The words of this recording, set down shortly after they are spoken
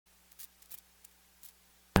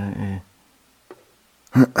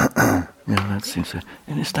Yeah, that seems it.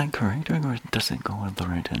 And is that correct, or does it go on the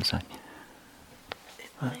right hand side?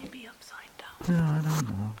 It may be upside down. No, I don't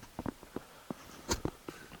know.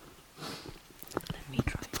 Let me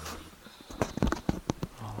try.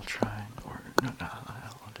 I'll try, or no,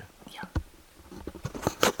 I'll do. Yeah.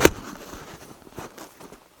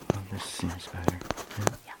 Oh, this seems better.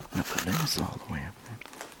 Yeah. No, but this is all the way up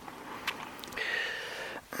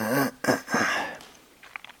there.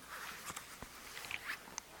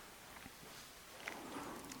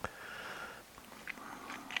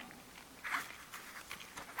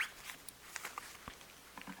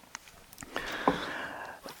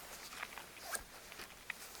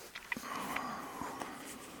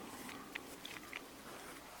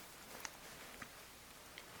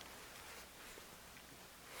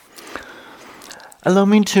 Allow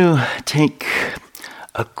me to take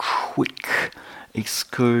a quick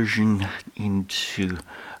excursion into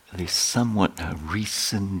the somewhat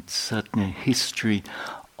recent history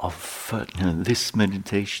of this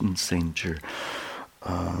meditation center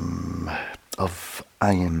of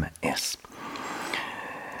IMS.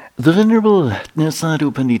 The Venerable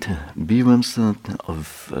Sayadaw Pandita Bhimamsa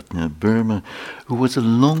of Burma, who was a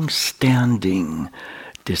long-standing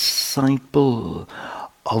disciple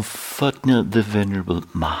of the Venerable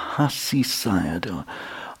Mahasi Sayadaw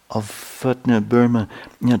of Burma,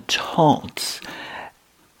 taught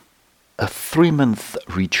a 3-month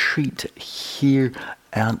retreat here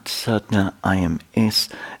at IMS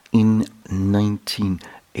in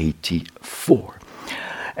 1984.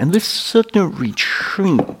 And this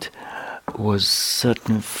retreat was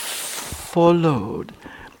followed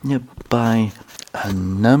by a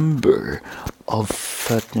number of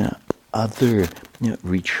other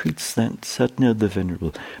retreats that the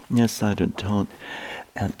Venerable Sayadaw taught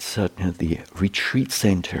at the retreat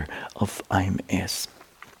center of IMS.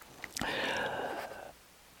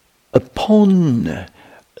 Upon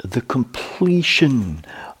the completion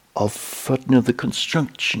of the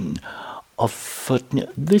construction of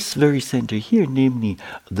this very center here, namely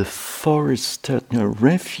the forest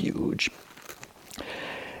refuge,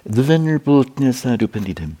 the Venerable Sayadaw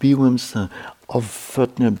Pandita Bhimamsa of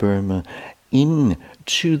Burma in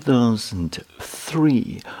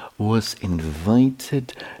 2003 was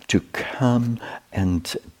invited to come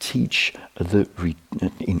and teach the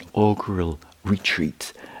inaugural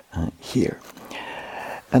retreat here.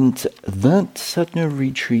 And that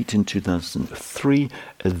retreat in 2003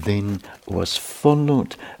 then was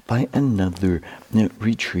followed by another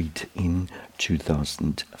retreat in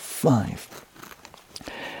 2005.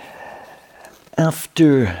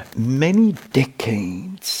 After many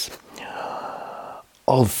decades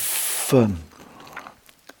of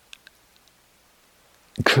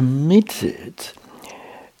committed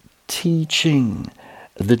teaching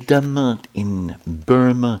the Dhamma in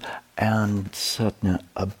Burma and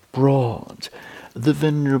abroad, the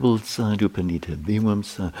Venerable Sayadaw Pandita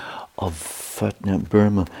Bhimamsa of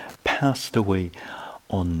Burma passed away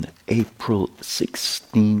on April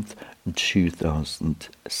 16th,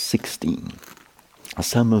 2016.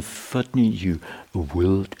 Some of you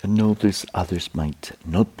will know this, others might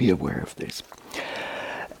not be aware of this.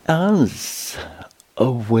 As a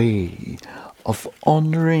way of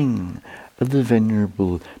honoring the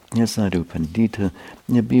Venerable Sayadaw Pandita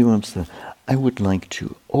Bhimamsa, I would like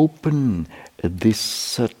to open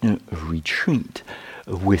this retreat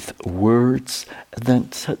with words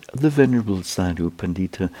that the Venerable Sayadaw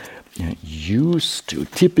Pandita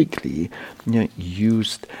typically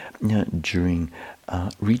used during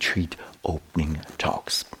retreat opening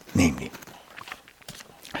talks. Namely,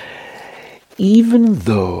 even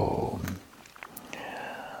though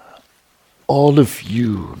all of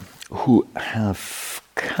you who have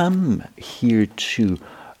come here to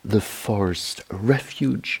the forest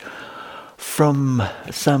refuge,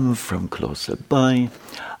 some from closer by,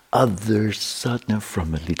 others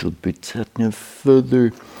from a little bit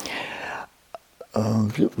further,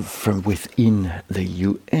 from within the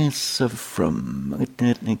US, from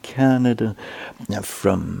Canada,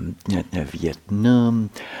 from Vietnam,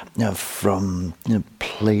 from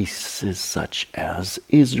places such as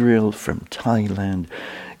Israel, from Thailand,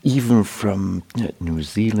 even from New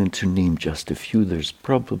Zealand, to name just a few. There's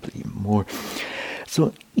probably more.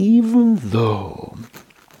 So even though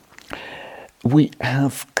we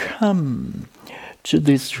have come to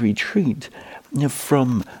this retreat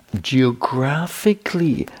from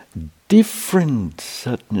geographically different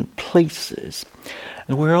places,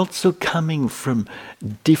 and we're also coming from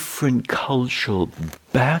different cultural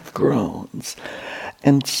backgrounds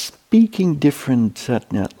and speaking different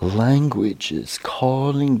languages,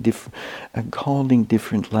 calling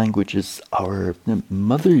different languages our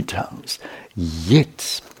mother tongues.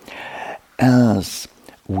 Yet, as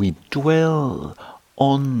we dwell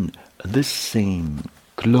on the same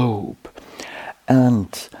globe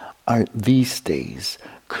and are these days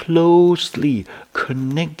closely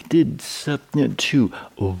connected to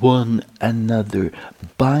one another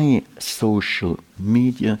by social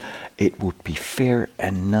media, it would be fair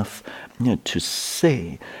enough to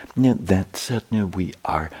say that we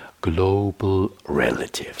are global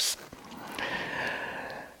relatives.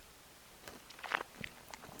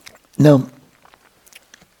 Now,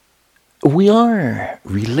 we are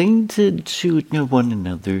related to one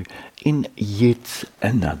another in yet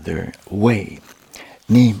another way,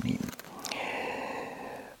 namely,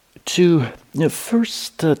 to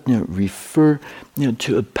first refer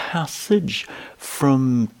to a passage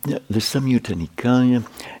from the Samyutta Nikaya.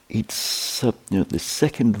 It's the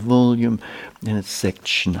second volume,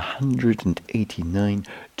 section 189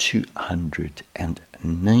 to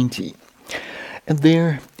 190. And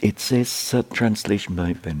there it says, translation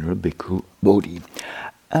by Venerable Bhikkhu Bodhi,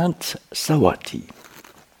 at Sawati,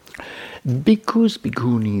 bhikkhus,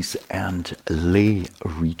 bhikkhunis, and lay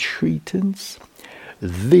retreatants,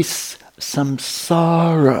 this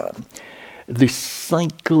samsara, this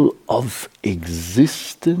cycle of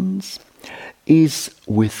existence, is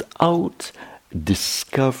without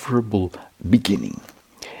discoverable beginning.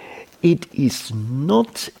 It is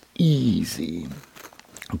not easy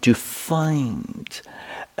to find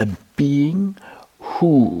a being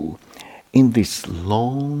who, in this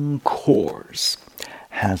long course,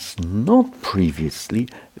 has not previously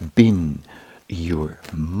been your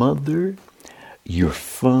mother, your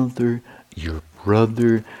father, your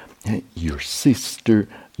brother, your sister,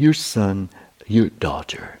 your son, your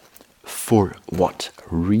daughter. For what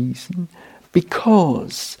reason?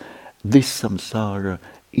 Because this samsara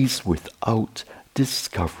is without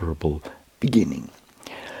discoverable beginning.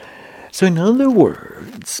 So in other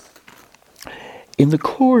words, in the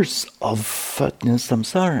course of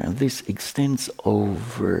samsara, this extends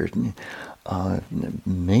over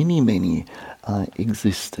many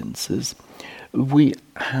existences, we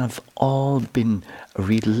have all been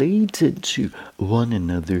related to one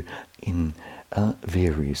another in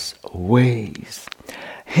various ways.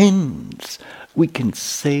 Hence, we can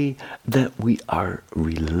say that we are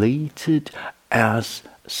related as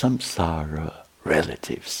samsara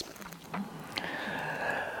relatives.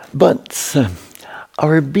 But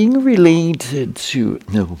our being related to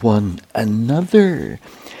one another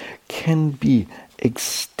can be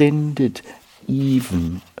extended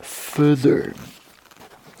even further.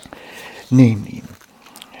 Namely,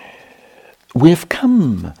 we have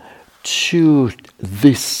come to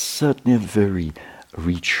this very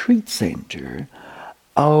retreat center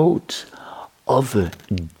out of a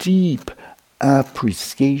deep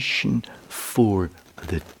appreciation for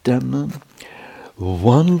the Dhamma,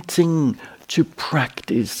 wanting to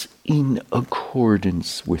practice in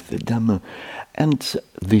accordance with the Dhamma, and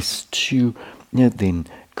this too then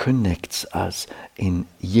connects us in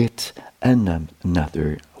yet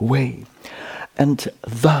another way. And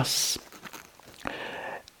thus,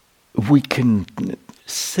 we can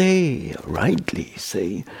rightly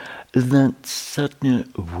say,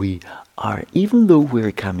 that we are, even though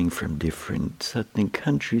we're coming from different certain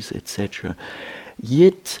countries, etc.,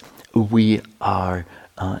 yet we are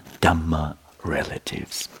Dhamma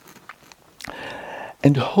relatives.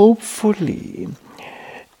 And hopefully,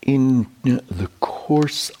 in the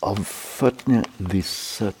course of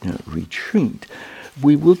this retreat,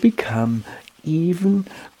 we will become even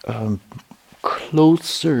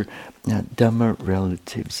closer Dhamma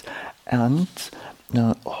relatives, and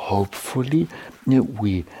hopefully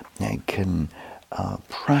we can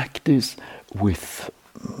practice with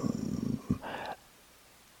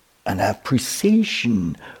an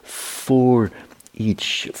appreciation for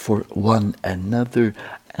one another,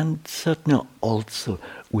 and certainly also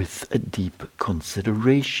with a deep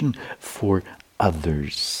consideration for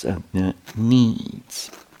others'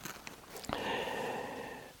 needs.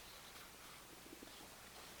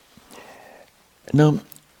 Now,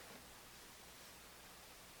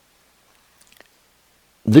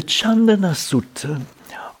 the Candana Sutta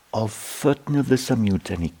of the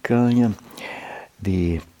Samyutta Nikaya,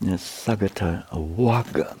 the Sagata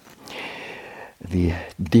Vagga, the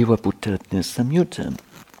Devaputta Samyutta,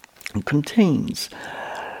 contains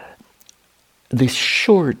this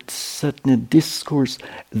short Satna discourse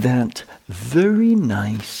that very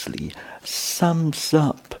nicely sums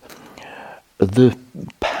up the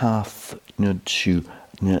path to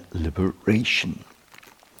liberation.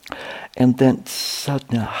 And that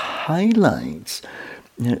Satna highlights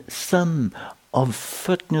some of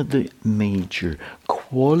the major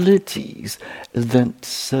qualities that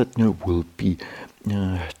Satna will be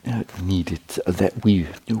needed, that we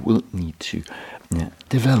will need to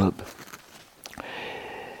develop.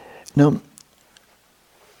 Now,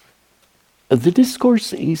 the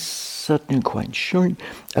discourse is certainly quite short.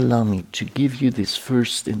 Allow me to give you this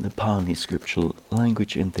first in the Pali scriptural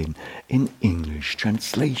language and then in English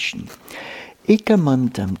translation.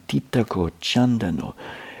 Ekamantam titako chandano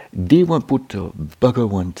devaputo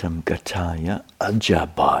bhagavantam gataya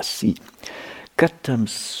ajabasi katam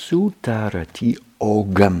sutarati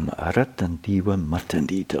ogam ratandiva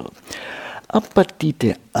matandito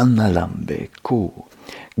apatite analambe ko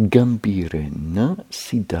gambire na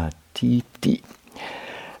siddhatiti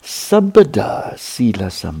sabbada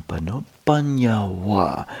sila sampano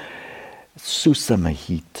panyawa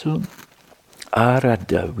susamahito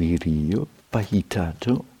arada viriyo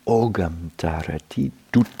pahitato ogam tarati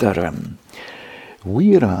duttaram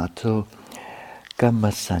virato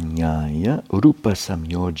kamasanyaya rupa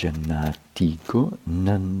samyojanatiko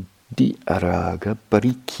nandi araga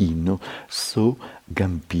parikino so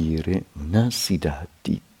gambire na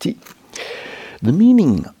siddhatiti. The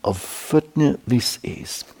meaning of this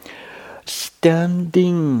is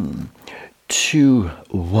standing to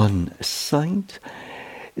one side,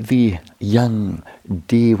 the young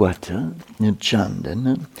Devata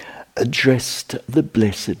Chandana addressed the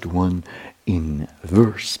Blessed One in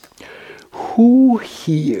verse. Who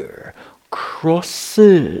here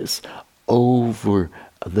crosses over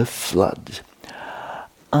the flood,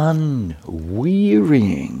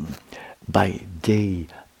 unwearying by day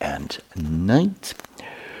and night,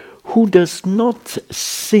 who does not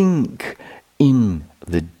sink in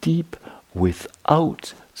the deep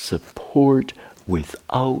without support,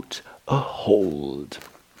 without a hold.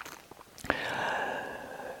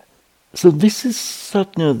 So this is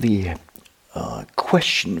certainly the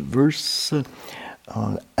question, verse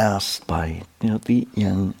asked by the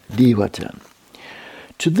young Devata.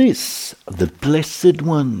 To this, the Blessed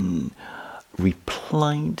One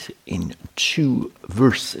replied in 2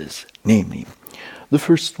 verses, namely, the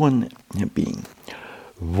first one being,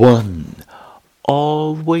 one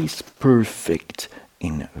always perfect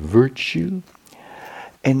in virtue,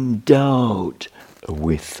 endowed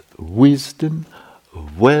with wisdom,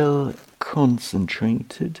 well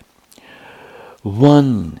concentrated,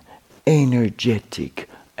 one energetic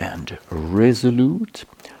and resolute,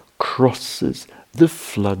 crosses the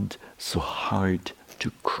flood so hard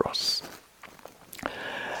to cross.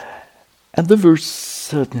 And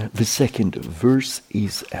the second verse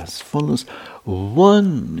is as follows: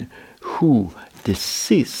 one who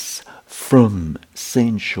desists from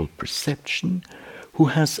sensual perception, who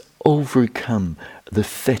has overcome the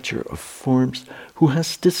fetter of forms, who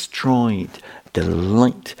has destroyed the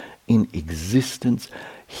light in existence,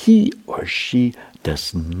 he or she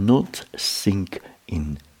does not sink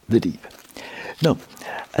in the deep. Now,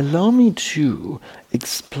 allow me to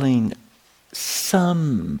explain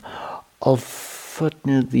some of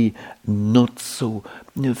the not so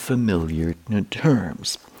familiar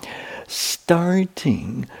terms,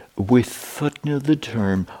 starting with the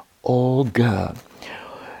term Oga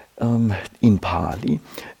in Pali,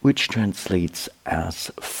 which translates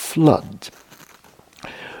as flood.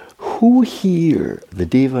 Who here, the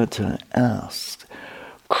Devata asked,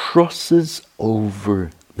 crosses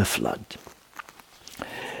over the flood?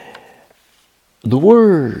 The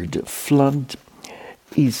word flood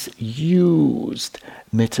is used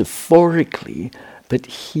metaphorically, but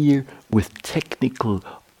here with technical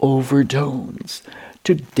overtones,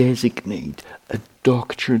 to designate a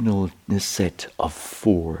doctrinal set of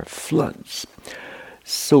 4 floods,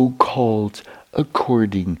 so called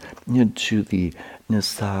according to the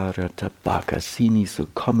Sarata so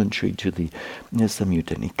commentary to the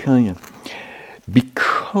Samyutta Nikaya,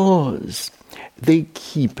 because they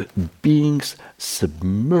keep beings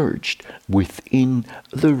submerged within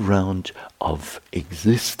the round of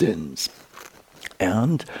existence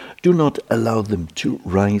and do not allow them to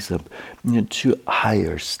rise up to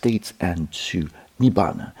higher states and to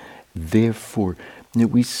Nibbana. Therefore,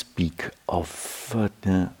 we speak of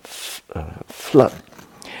flood.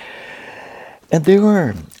 And there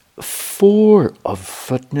are 4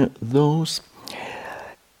 of those.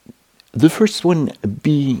 The first one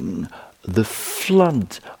being the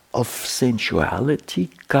flood of sensuality,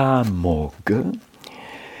 kamoga,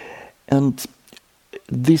 and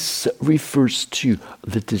this refers to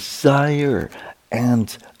the desire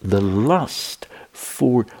and the lust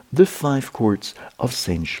for the 5 courts of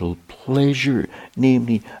sensual pleasure,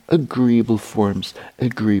 namely agreeable forms,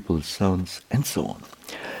 agreeable sounds, and so on.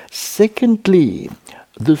 Secondly,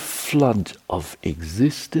 the flood of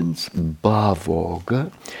existence,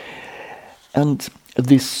 bhavoga, and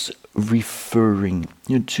this referring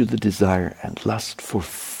to the desire and lust for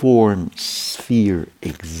form sphere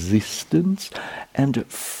existence and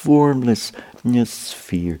formless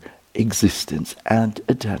sphere existence and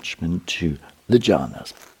attachment to the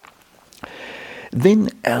jhanas. Then,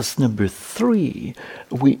 as number 3,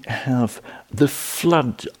 we have the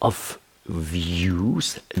flood of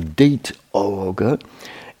views, date oga,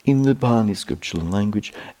 in the Pali scriptural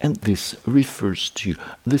language, and this refers to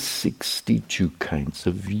the 62 kinds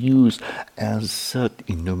of views as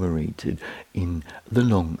enumerated in the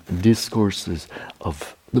long discourses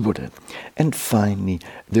of the Buddha. And finally,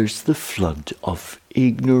 there's the flood of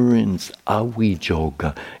ignorance,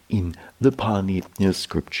 avijoga, in the Pali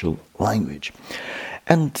scriptural language.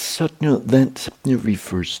 And that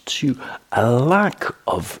refers to a lack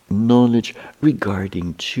of knowledge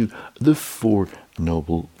regarding to the 4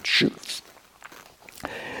 noble truths.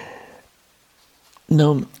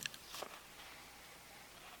 Now,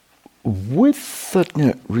 with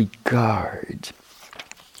regard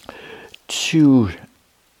to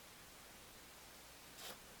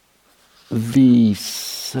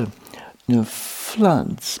these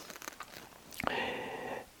floods,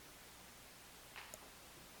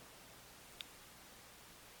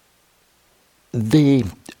 they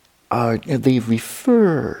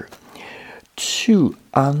refer to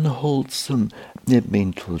unwholesome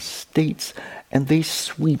mental states, and they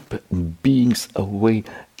sweep beings away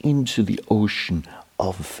into the ocean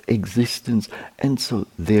of existence, and so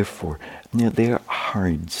therefore they are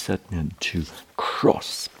hard to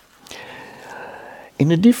cross.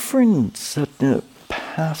 In a different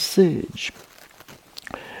passage,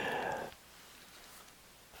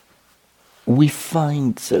 we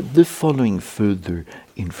find the following further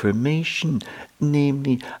information,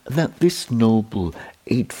 namely that this noble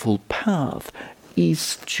eightfold path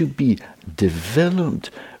is to be developed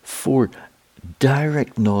for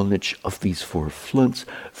direct knowledge of these 4 floods,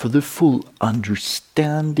 for the full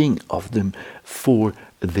understanding of them, for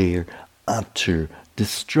their utter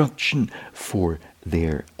destruction, for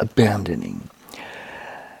their abandoning.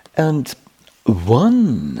 And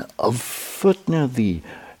one of the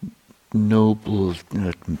noble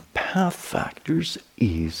path factors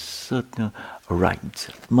is right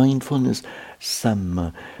mindfulness,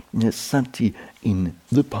 samma sati, in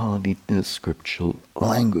the Pali scriptural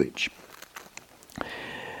language.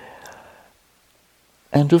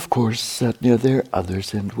 And of course, there are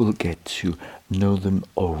others, and we'll get to know them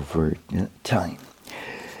over time.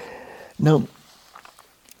 Now,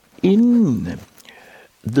 in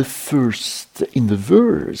the verse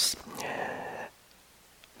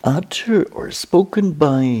uttered or spoken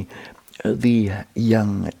by the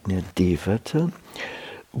young Devata,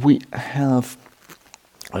 we have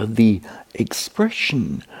the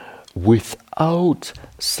expression without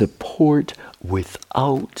support,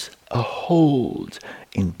 without a hold,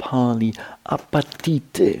 in Pali,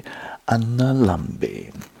 apatite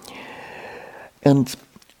analambe. And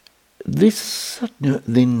this,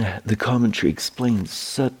 then the commentary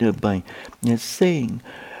explains by saying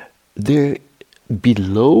there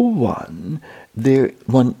below one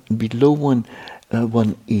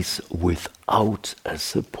is without a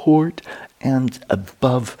support, and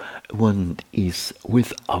above one is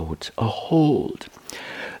without a hold.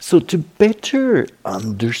 So to better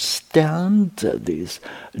understand this,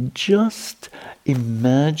 just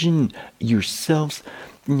imagine yourselves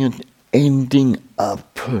ending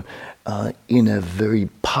up in a very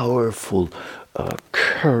powerful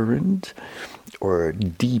current or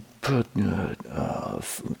deep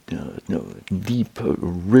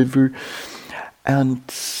river, and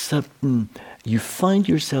you find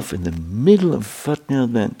yourself in the middle of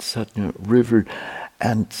that river,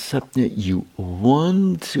 and you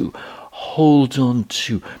want to hold on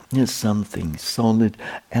to something solid,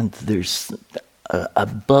 and there's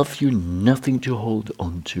above you nothing to hold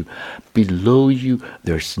on to. Below you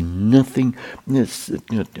there's nothing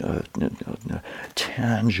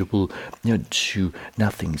tangible, to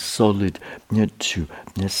nothing solid to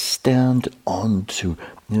stand on to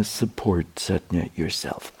support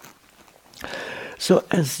yourself. So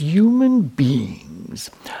as human beings,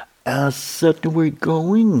 as we're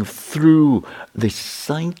going through the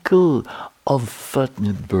cycle of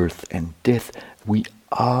birth and death, we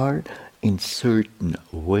are in certain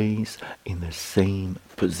ways in the same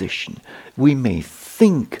position. We may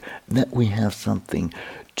think that we have something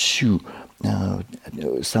to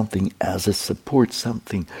something as a support,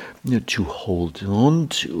 something to hold on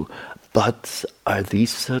to, but are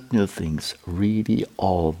these certain things really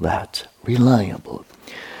all that reliable?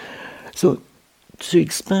 So, to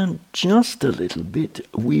expand just a little bit,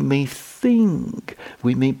 we may think,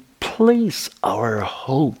 we may place our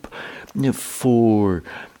hope for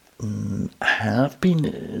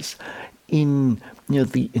happiness in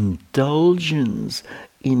the indulgence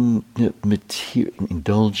in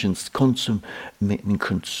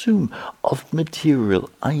consume of material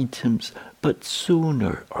items, but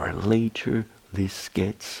sooner or later this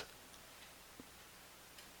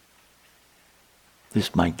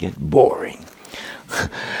might get boring.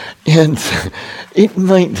 And it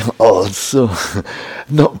might also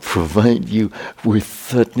not provide you with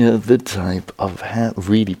the type of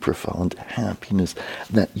really profound happiness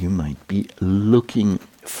that you might be looking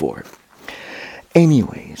for.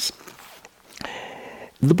 Anyways,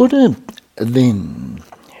 the Buddha then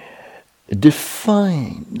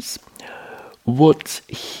defines what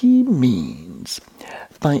he means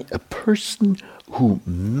by a person who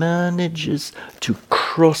manages to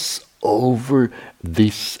cross over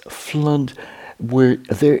this flood where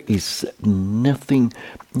there is nothing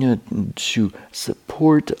to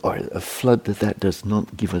support, or a flood that does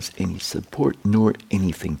not give us any support nor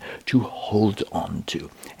anything to hold on to.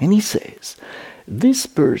 And he says, this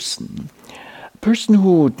person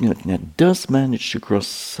who does manage to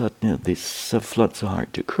cross this flood so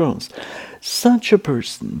hard to cross, such a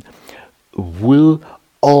person will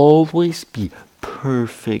always be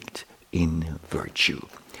perfect in virtue.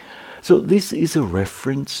 So this is a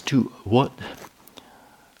reference to what?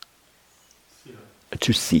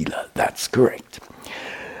 To Sila, that's correct.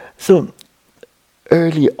 So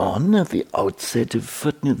early on, at the outset of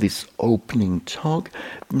this opening talk,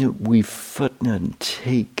 we've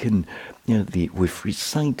taken, we've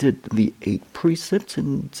recited the 8 precepts,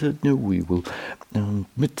 and we will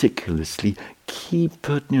meticulously keep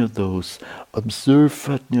observe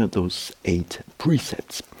those 8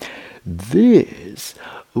 precepts. This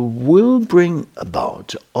will bring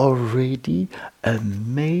about already a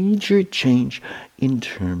major change in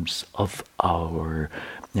terms of our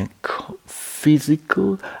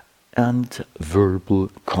physical and verbal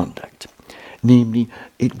conduct. Namely,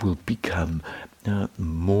 it will become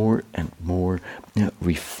more and more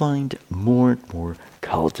refined, more and more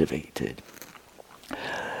cultivated.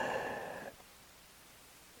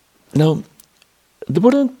 Now, the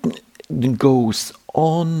Buddha goes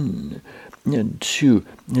on to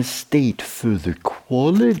state further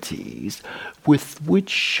qualities with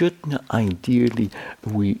which ideally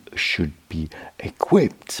we should be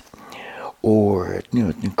equipped, or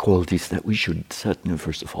qualities that we should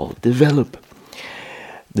first of all develop.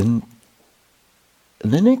 Then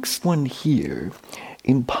the next one here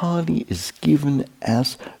in Pali is given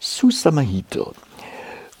as susamahito,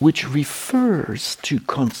 which refers to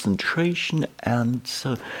concentration, and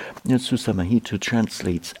susamahito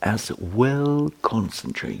translates as well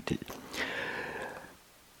concentrated.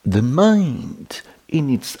 The mind in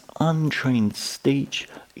its untrained stage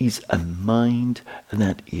is a mind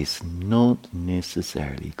that is not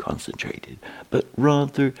necessarily concentrated, but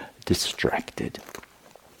rather distracted.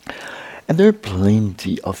 And there are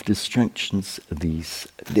plenty of distractions these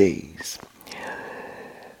days.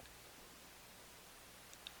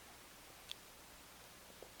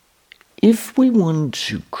 If we want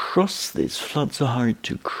to cross this flood so hard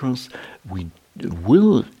to cross, we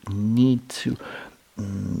will need to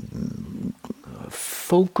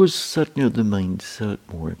focus the mind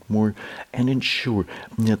more and more, and ensure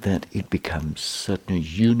that it becomes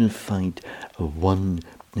unified,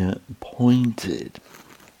 one-pointed.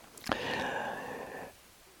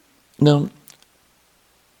 Now,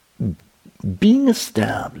 being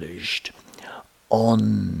established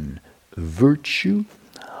on virtue,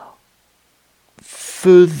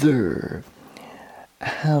 further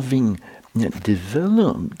having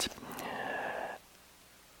developed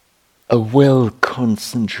a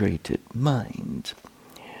well-concentrated mind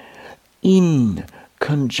in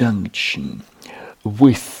conjunction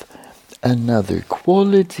with another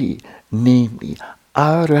quality, namely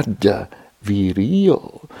aradha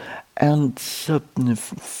viriyo, and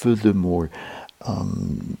furthermore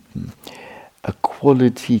a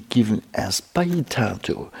quality given as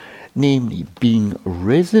paitato, namely being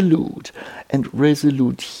resolute. And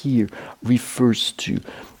resolute here refers to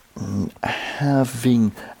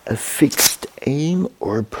having a fixed aim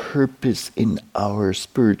or purpose in our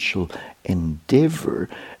spiritual endeavor,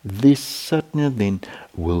 this sadhana then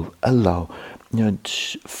will allow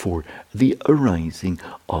for the arising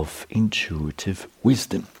of intuitive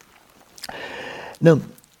wisdom. Now,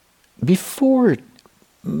 before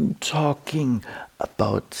talking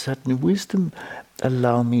about sadhana wisdom,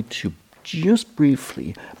 allow me to just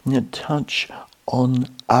briefly touch on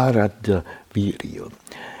arada virya.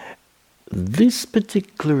 This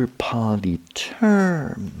particular Pali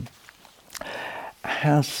term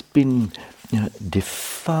has been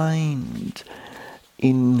defined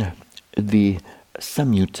in the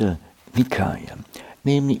Samyutta Nikaya,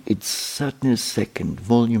 namely its sadhana second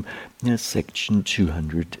volume, section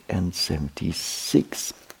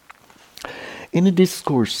 276, in a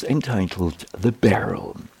discourse entitled The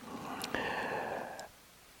Barrel.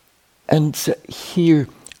 And here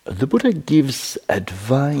the Buddha gives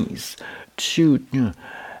advice to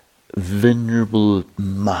Venerable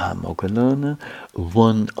Mahamoggallana,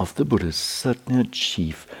 one of the Buddha's sadhana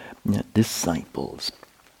chief disciples.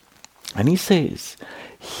 And he says,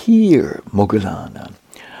 "Hear, Moggallana,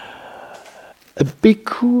 a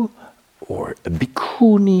bhikkhu or a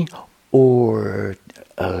bhikkhuni or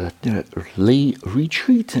a lay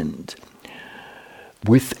retreatant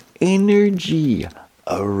with energy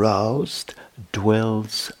aroused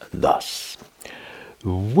dwells thus.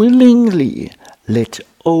 Willingly let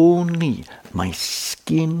only my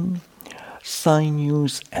skin,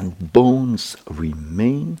 sinews and bones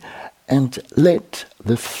remain, and let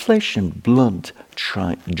the flesh and blood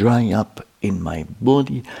dry up in my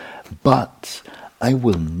body, but I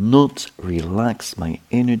will not relax my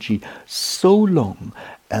energy so long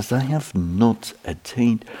as I have not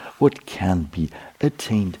attained what can be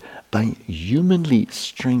attained by humanly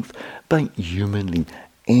strength, by humanly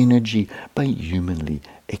energy, by humanly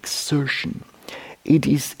exertion. It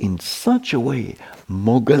is in such a way,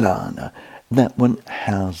 Moggallana, that one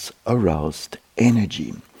has aroused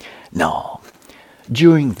energy." Now,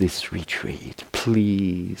 during this retreat,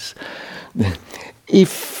 please,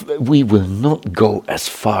 if we will not go as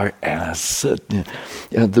far as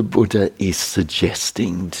the Buddha is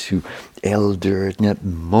suggesting to Elder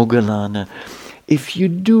Moggallana, if you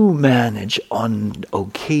do manage on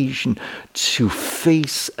occasion to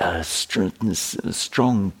face a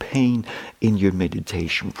strong pain in your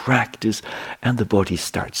meditation practice and the body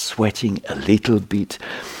starts sweating a little bit,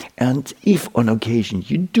 and if on occasion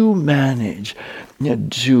you do manage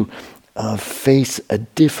to face a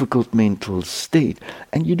difficult mental state,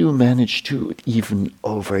 and you do manage to even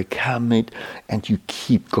overcome it, and you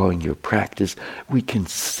keep going your practice, we can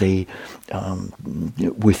say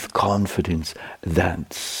with confidence that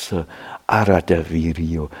arada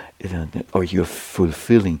virya, or you're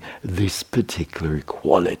fulfilling this particular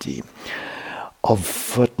quality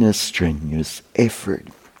of strenuous effort.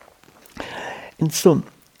 And so,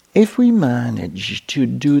 if we manage to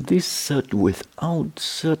do this without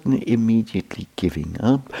certainly immediately giving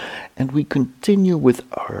up, and we continue with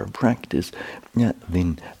our practice,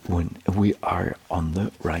 then when we are on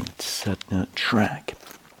the right sadhana track.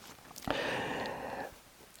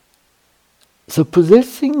 So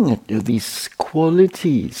possessing these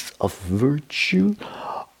qualities of virtue,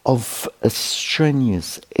 of a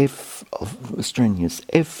strenuous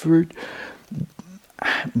effort,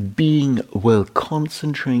 being well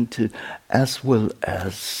concentrated as well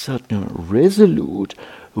as certain resolute,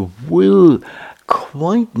 will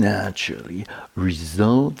quite naturally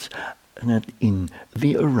result in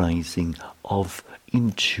the arising of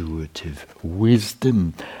intuitive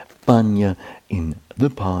wisdom, panya in the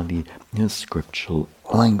Pali scriptural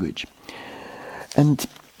language. And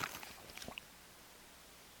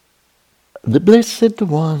the Blessed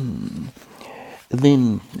One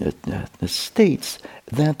then states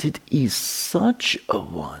that it is such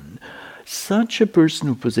a person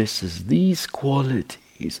who possesses these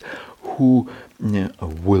qualities who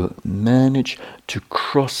will manage to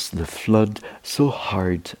cross the flood so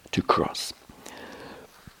hard to cross.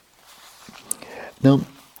 Now,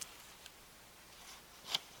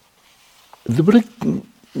 the Buddha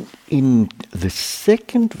in the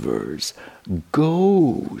second verse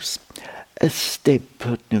goes a step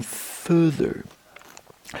further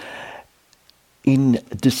in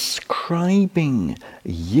describing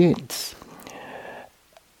yet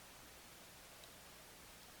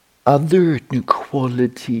other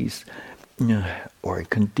qualities or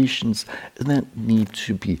conditions that need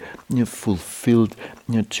to be fulfilled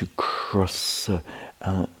to cross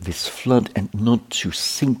this flood and not to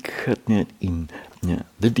sink in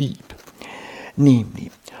the deep. Namely,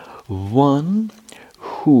 one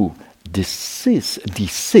who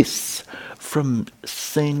desists from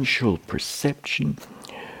sensual perception,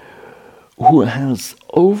 who has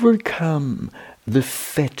overcome the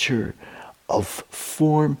fetter of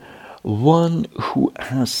form, one who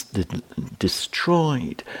has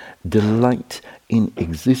destroyed delight in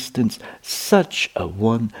existence, such a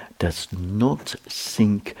one does not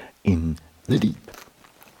sink in the deep.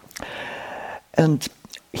 And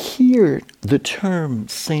here the term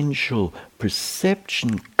sensual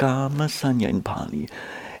perception, kama sanya in Pali,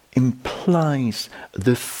 implies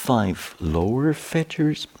the 5 lower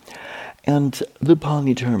fetters, and the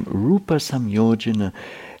Pali term rupa samyojana,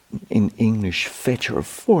 in English fetter of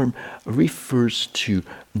form, refers to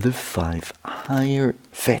the 5 higher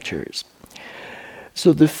fetters.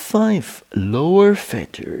 So the 5 lower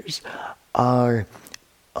fetters are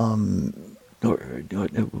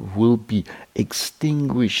will be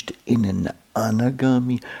extinguished in an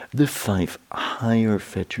anagami. The 5 higher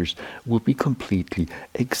fetters will be completely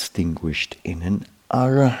extinguished in an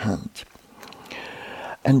arahant.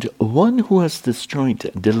 And one who has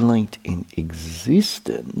destroyed delight in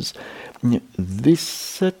existence, this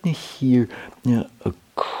certainly here,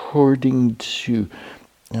 according to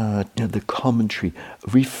the commentary,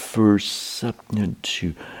 refers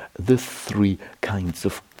to the 3 kinds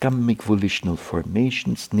of kammic volitional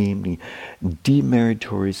formations, namely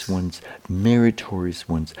demeritorious ones, meritorious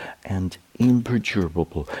ones, and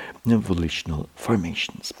imperturbable volitional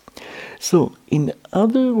formations. So, in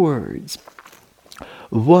other words,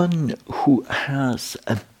 one who has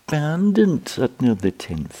abandoned the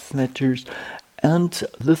 10 fetters and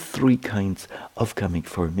the 3 kinds of kammic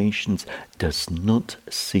formations does not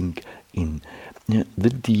sink in the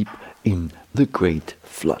deep, in the great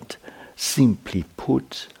flood. Simply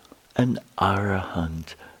put, an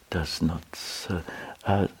arahant does not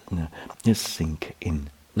sink in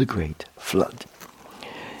the great flood.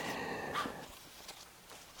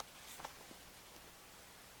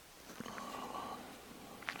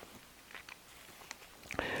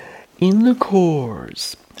 In the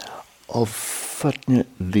course of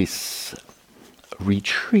this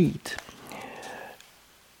retreat,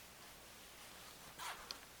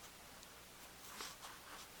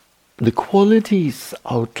 the qualities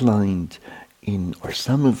outlined in, or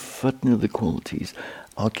some of the qualities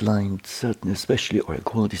outlined, certain especially, or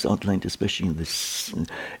qualities outlined especially in this,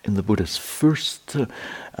 in the Buddha's first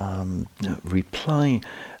reply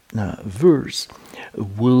verse,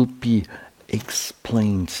 will be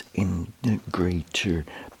explained in greater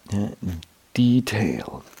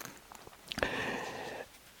detail.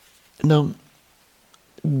 Now,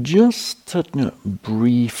 just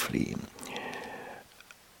briefly,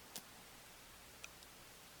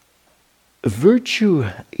 virtue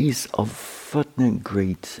is of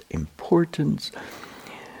great importance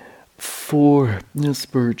for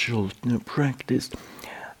spiritual practice,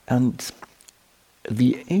 and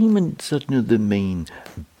the aim and the main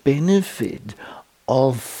benefit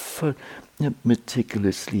of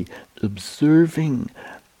meticulously observing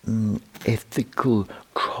ethical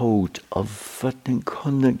code of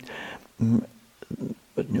conduct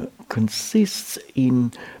consists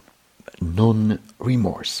in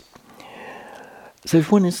non-remorse. So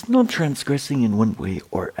if one is not transgressing in one way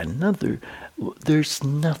or another, there's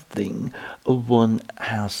nothing one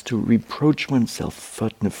has to reproach oneself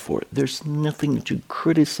for. There's nothing to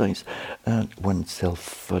criticize oneself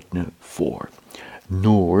for.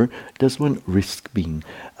 Nor does one risk being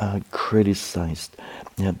criticized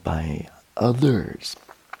by others.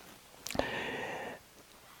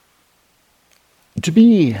 To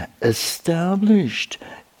be established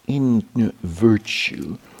in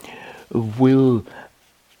virtue will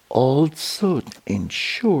also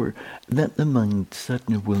ensure that the mind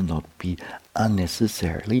certainly will not be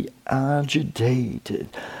unnecessarily agitated,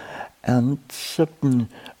 and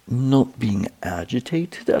not being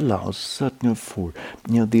agitated allows certainly for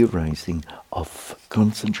the arising of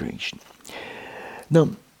concentration. Now,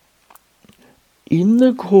 in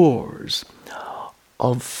the course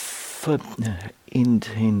of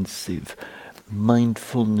intensive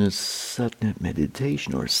mindfulness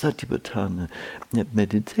meditation, or Satipatthana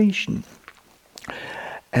meditation,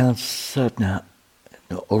 as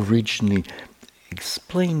originally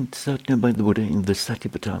explained by the Buddha in the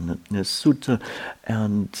Satipatthana Sutta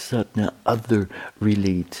and other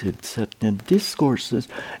related discourses,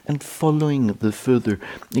 and following the further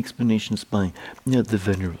explanations by the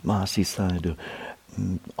Venerable Mahasi Sayadaw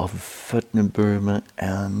of Burma,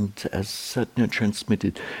 and as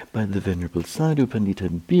transmitted by the Venerable Sayadaw Pandita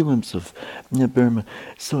and Biwams of Burma.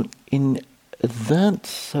 So in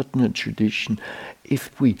that tradition,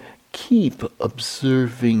 if we keep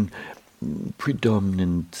observing the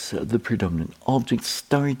predominant object,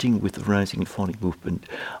 starting with the rising and falling movement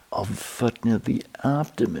of the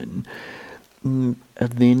abdomen. And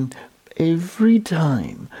then every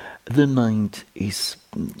time the mind is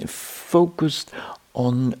focused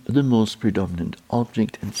on the most predominant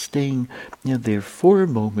object and staying there for a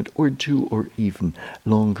moment or two or even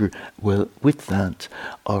longer, well, with that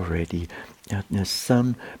already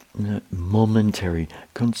some momentary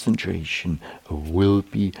concentration will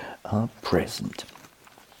be present.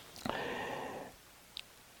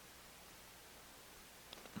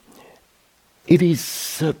 It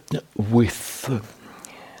is with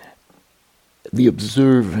the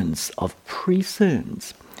observance of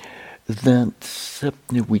precepts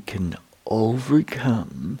that we can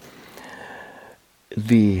overcome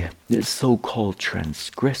the so-called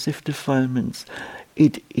transgressive defilements.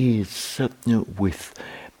 It is with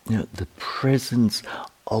the presence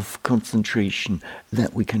of concentration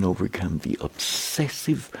that we can overcome the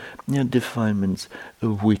obsessive defilements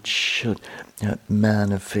which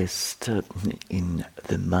manifest in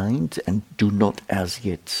the mind and do not as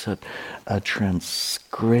yet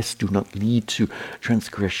transgress, do not lead to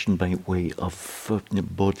transgression by way of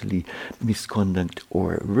bodily misconduct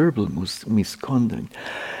or verbal misconduct.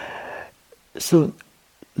 So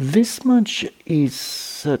this much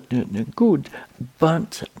is good,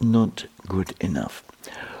 but not good enough.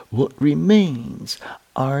 What remains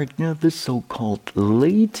are the so-called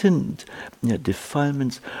latent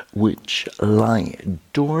defilements which lie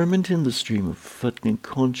dormant in the stream of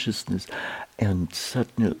consciousness, and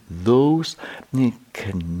those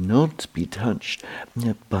cannot be touched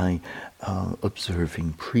by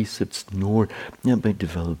observing precepts, nor by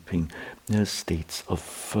developing states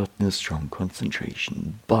of strong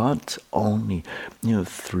concentration, but only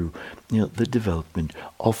through the development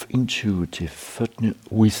of intuitive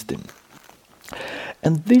wisdom.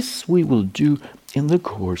 And this we will do in the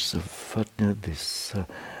course of this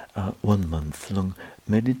 1 month long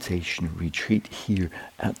meditation retreat here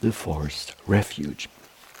at the Forest Refuge.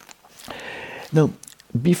 Now,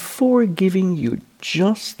 before giving you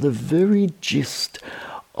just the very gist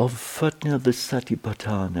of the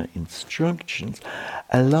Satipatthana instructions,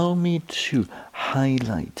 allow me to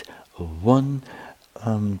highlight one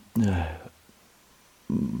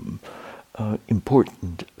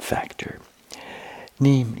important factor.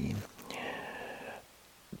 Namely,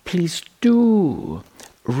 please do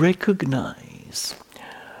recognize,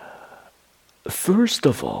 first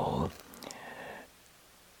of all,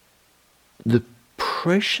 the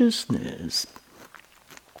preciousness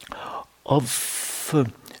of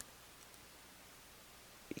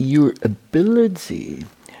your ability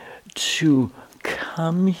to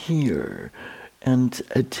come here and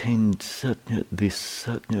attend this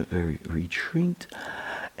very retreat,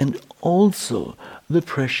 and also the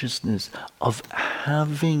preciousness of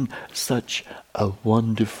having such a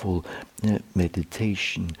wonderful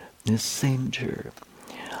meditation center.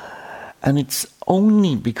 And it's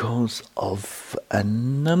only because of a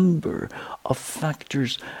number of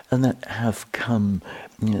factors that have come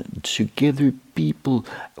together. People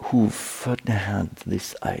who've had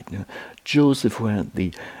this idea. Joseph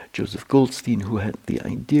Goldstein, who had the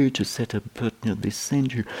idea to set up this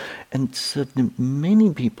center, and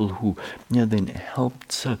many people who then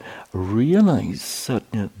helped realize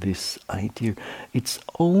this idea. It's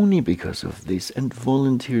only because of this, and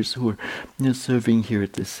volunteers who are serving here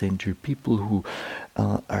at the center, people who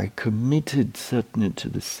are committed to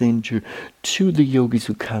the center, to the yogis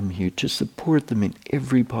who come here, to support them in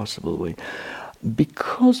every possible way.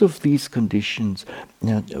 Because of these conditions,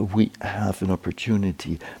 we have an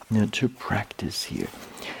opportunity to practice here.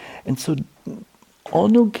 And so,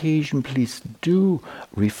 on occasion, please do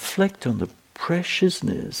reflect on the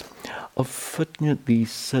preciousness of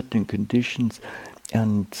these certain conditions,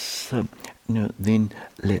 and then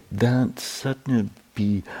let that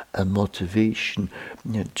be a motivation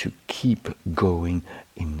to keep going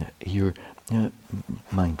in your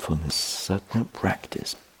mindfulness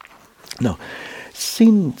practice. Now,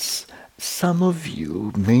 since some of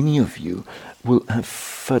you, many of you, will have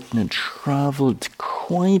traveled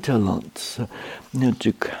quite a lot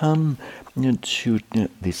to come to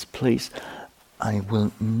this place, I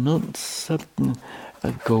will not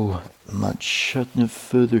go much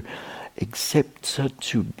further, except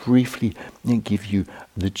to briefly give you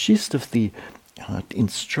the gist of the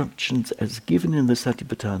instructions as given in the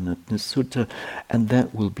Satipatthana Sutta, and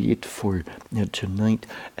that will be it for tonight,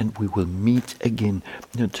 and we will meet again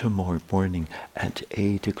tomorrow morning at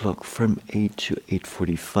 8 o'clock from 8 to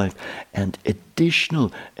 8:45, and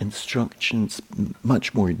additional instructions,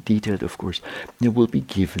 much more detailed of course, will be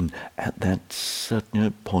given at that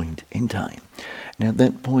certain point in time. And at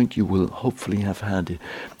that point you will hopefully have had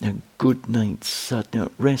a good night's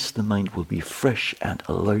rest. The mind will be fresh and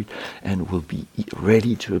alert and will be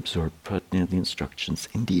ready to absorb the instructions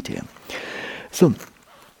in detail. So,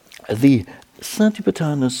 the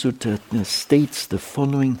Satipatthana Sutta states the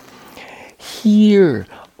following: "Hear,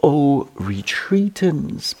 O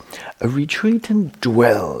retreatants, a retreatant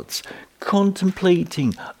dwells,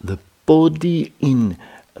 contemplating the body in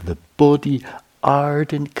the body,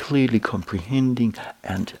 ardent, clearly comprehending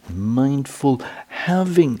and mindful,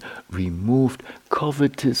 having removed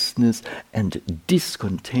covetousness and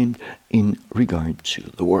discontent in regard to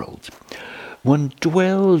the world. One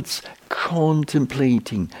dwells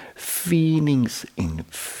contemplating feelings in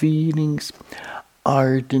feelings,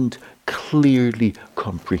 ardent, clearly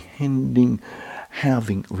comprehending,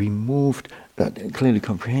 having removed clearly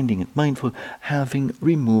comprehending and mindful, having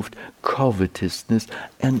removed covetousness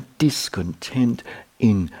and discontent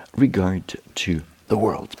in regard to the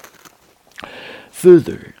world.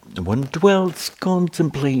 Further, one dwells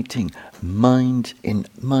contemplating mind in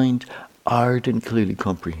mind, ardent, clearly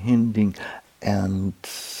comprehending and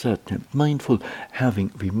mindful,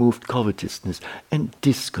 having removed covetousness and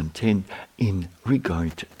discontent in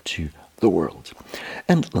regard to the world.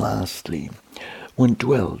 And lastly, one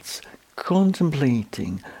dwells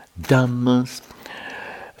contemplating dhammas,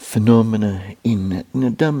 phenomena in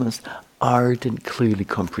dhammas, ardent, clearly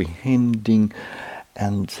comprehending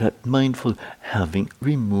and mindful, having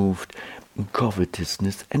removed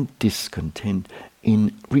covetousness and discontent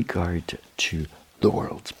in regard to the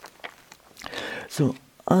world. So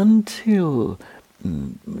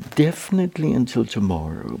definitely until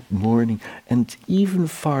tomorrow morning, and even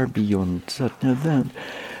far beyond that,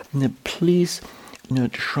 please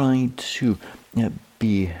try to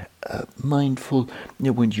be mindful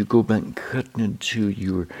when you go back to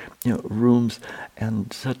your rooms, and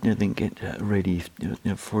then get ready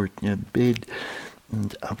for bed,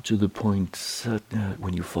 and up to the point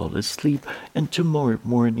when you fall asleep. And tomorrow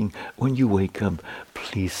morning when you wake up,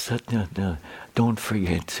 please don't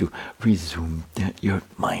forget to resume your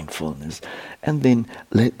mindfulness, and then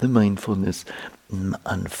let the mindfulness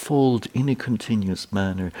unfold in a continuous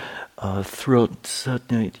manner throughout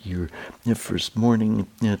your first morning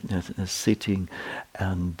sitting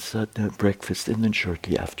and breakfast, and then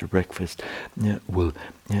shortly after breakfast we'll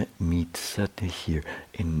meet here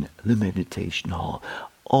in the meditation hall.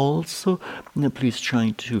 Also, please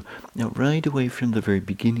try to, right away from the very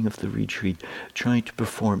beginning of the retreat, try to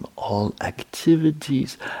perform all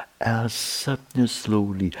activities as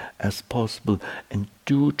slowly as possible, and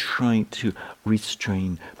do try to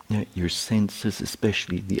restrain your senses,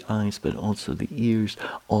 especially the eyes, but also the ears,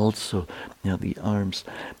 also the arms,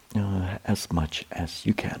 as much as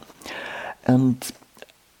you can. And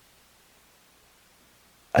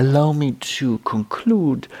allow me to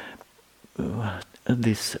conclude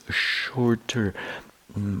this shorter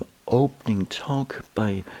opening talk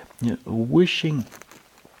by wishing,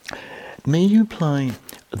 may you apply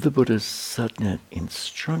the Buddha's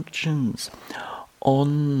instructions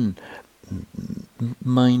on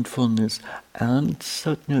mindfulness and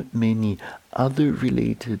many other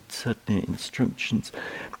related instructions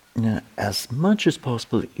as much as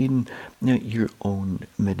possible in your own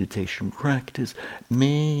meditation practice.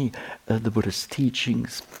 May the Buddha's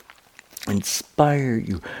teachings inspire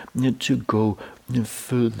you to go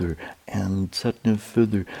further and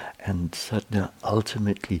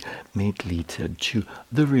ultimately may it lead to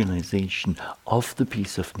the realization of the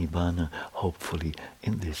peace of Nibbana, hopefully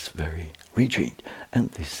in this very retreat.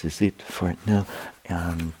 And this is it for now,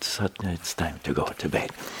 and it's time to go to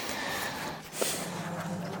bed.